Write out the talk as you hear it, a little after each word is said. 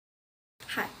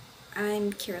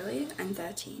I'm Kiralee, I'm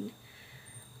 13.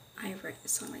 I wrote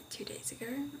this song like 2 days ago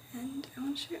and I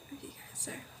want to share it with you guys,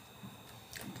 so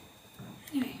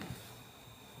anyway.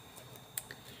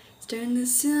 It's during the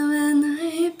summer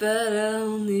night, but I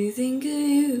only think of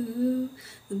you.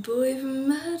 The boy from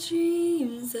my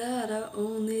dreams that I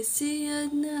only see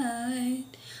at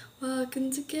night.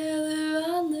 Walking together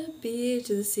on the beach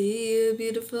to the sea of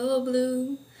beautiful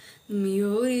blue. And we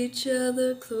hold each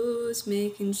other close,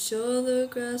 making sure the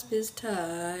grasp is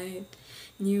tight.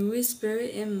 And you whisper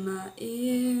in my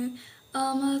ear,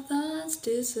 all my thoughts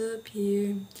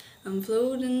disappear. I'm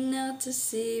floating out to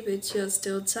sea, but you're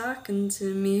still talking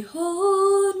to me.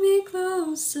 Hold me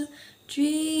closer,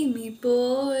 dreamy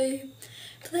boy.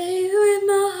 Play with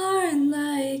my heart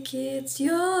like it's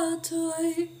your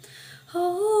toy.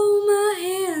 Hold my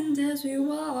hand as we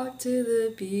walk to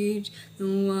the beach,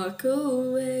 then walk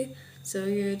away, so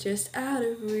you're just out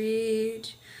of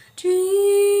reach.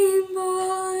 Dream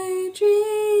boy,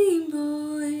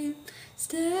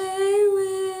 stay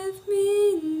with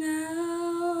me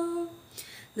now.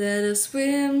 Let us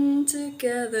swim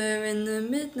together in the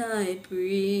midnight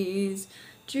breeze.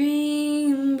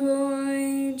 Dream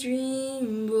boy,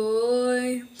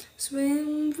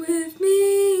 swim with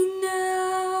me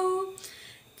now.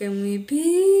 Can we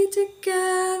be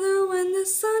together when the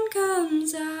sun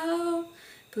comes out,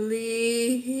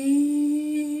 please?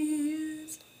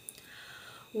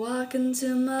 Walking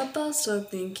to my bus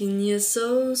stop thinking you're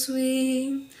so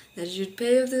sweet, that you'd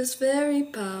pave this very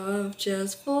path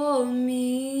just for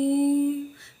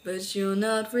me. But you're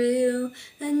not real,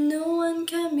 and no one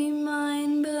can be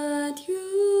mine but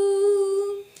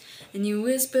you. And you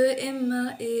whisper in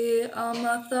my ear, all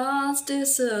my thoughts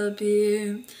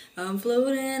disappear. I'm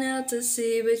floating out to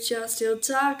sea, but you're still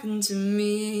talking to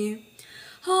me.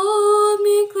 Hold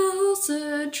me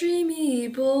closer, dreamy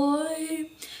boy.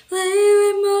 Play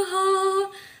with my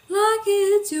heart like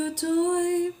it's your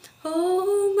toy.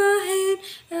 Hold my hand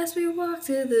as we walk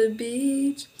to the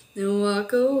beach, then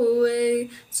walk away,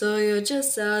 so you're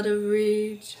just out of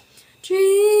reach.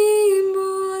 Dream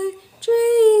boy,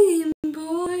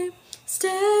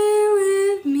 stay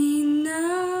with me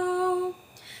now.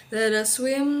 Let us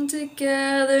swim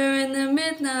together in the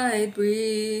midnight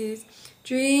breeze.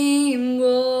 Dream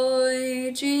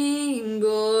boy,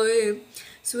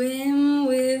 swim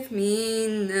with me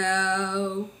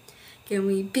now. Can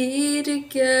we be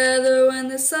together when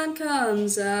the sun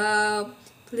comes out,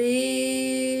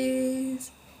 please?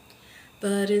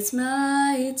 But it's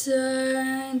my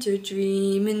turn to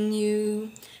dream in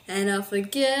you, and I'll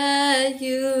forget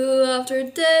you after a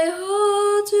day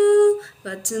or two.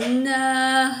 But tonight,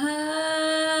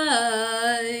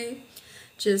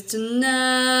 just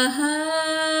tonight,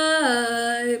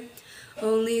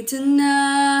 only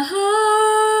tonight,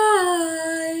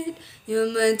 you're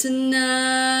mine tonight.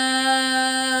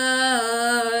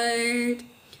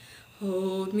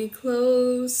 Hold me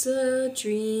closer,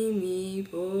 dreamy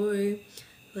boy.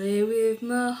 Play with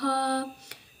my heart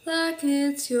like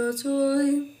it's your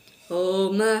toy.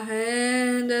 Hold my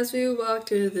hand as we walk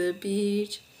to the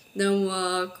beach, then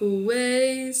walk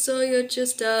away, so you're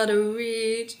just out of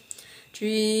reach.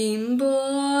 Dream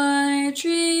boy,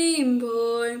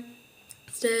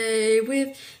 stay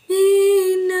with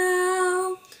me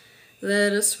now.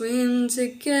 Let us swim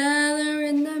together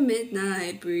in the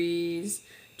midnight breeze.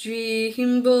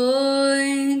 Dream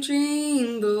boy,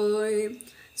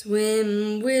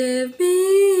 swim with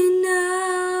me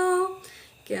now.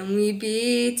 Can we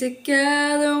be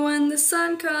together when the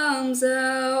sun comes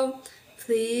out,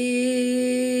 please?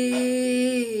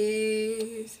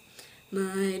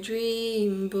 My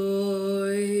dream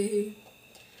boy,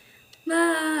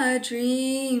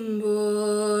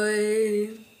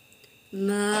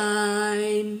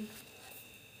 mine.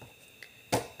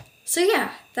 So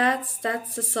yeah, that's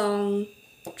the song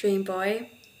Dream Boy.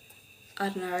 I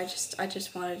don't know, I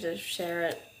just wanted to share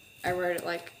it. I wrote it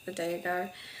like a day ago.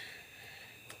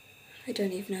 I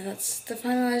don't even know that's the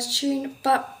finalized tune,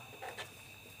 but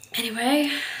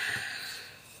anyway,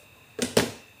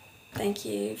 thank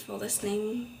you for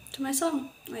listening to my song,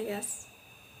 I guess.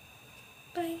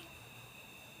 Bye.